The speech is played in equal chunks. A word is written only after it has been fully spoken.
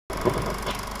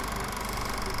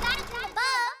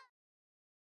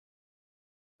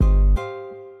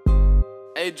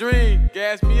Hey Dream,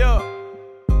 gas me up.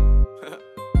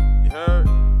 You heard?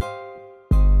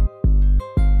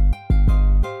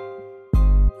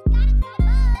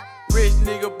 Rich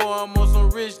nigga, boy, I'm on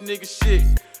some rich nigga shit.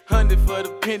 100 for the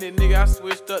penny, nigga, I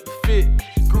switched up the fit.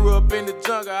 Grew up in the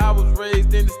jungle, I was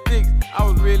raised in the sticks. I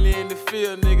was really in the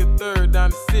field, nigga, third down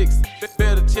to six.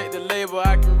 Better check the label,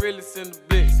 I can really send the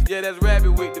blitz. Yeah, that's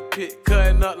Rabbit with the pit,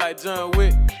 cutting up like John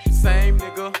Wick. Same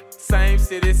nigga, same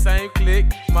city, same clique.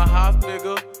 My house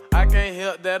bigger, I can't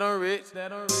help that I'm rich.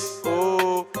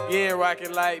 Oh, you ain't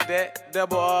rockin' like that.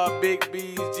 Double R, big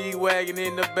B's, G-Wagon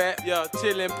in the back. Yeah,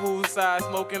 chillin' poolside,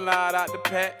 smoking loud out the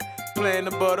pack. Playing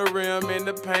the butter rim in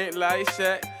the paint like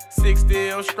Shaq.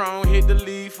 60, I'm strong, hit the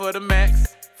lead for the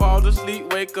max. Fall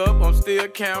asleep, wake up, I'm still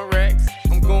count racks.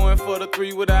 I'm going for the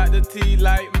 3 without the T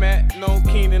like Matt. No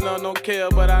Keenan or no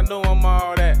Kale, but I know I'm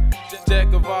all that.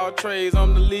 Jack of all trades,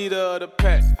 I'm the leader of the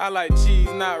pack. I like cheese,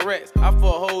 not rats. I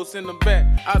fuck hoes in the back.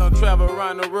 I done travel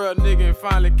around the world, nigga, and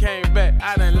finally came back.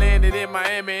 I done landed in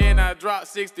Miami and I dropped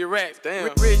 60 racks. Damn.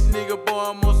 Rich nigga,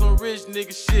 boy, I'm on some rich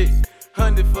nigga shit.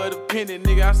 100 for the penny,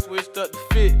 nigga, I switched up the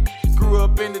fit. Grew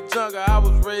up in the jungle, I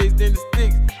was raised in the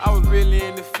sticks. I was really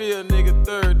in the field, nigga,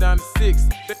 third down to six.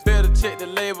 Better check the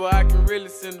label, I can really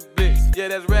send the blitz. Yeah,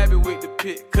 that's Rabbit with the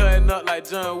pit, cutting up like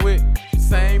John Wick.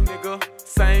 Same nigga,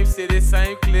 same city,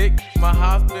 same clique. My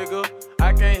house bigger,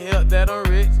 I can't help that I'm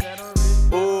rich.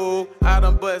 Ooh, I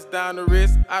done bust down the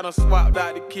wrist, I done swapped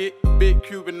out the kit. Big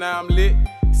Cuban, now I'm lit.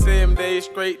 7 days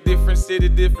straight, different city,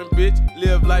 different bitch.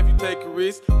 Live life, you take a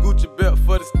risk. Gucci belt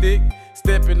for the stick.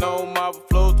 Stepping on marble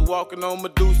floors to walking on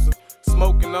Medusa.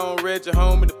 Smoking on Reggie,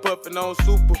 homie, to puffing on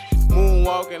Super.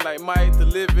 Moonwalking like Mike to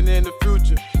living in the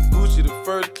future. Gucci the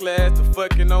first class to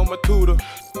fucking on my tutor.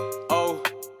 Oh,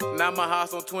 now my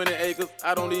house on 20 acres.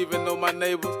 I don't even know my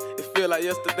neighbors. It feel like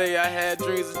yesterday I had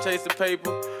dreams of chasing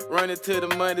paper. Running to the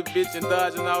money, bitch, and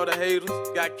dodging all the haters.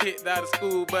 Got kicked out of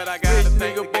school, but I got rich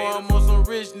nigga, boy, I'm on some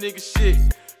rich nigga shit.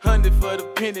 100 for the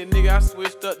penny, nigga, I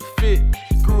switched up the fit.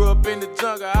 Grew up in the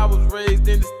jungle, I was raised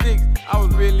in the sticks. I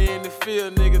was really in the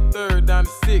field, nigga, third down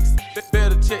to six.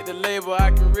 Better check the label,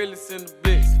 I can really send the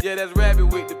blitz. Yeah, that's Rabbit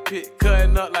with the pit,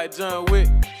 cutting up like John Wick.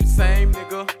 Same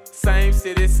nigga, same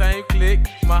city, same clique.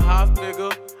 My house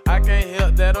bigger, I can't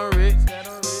help that I'm rich.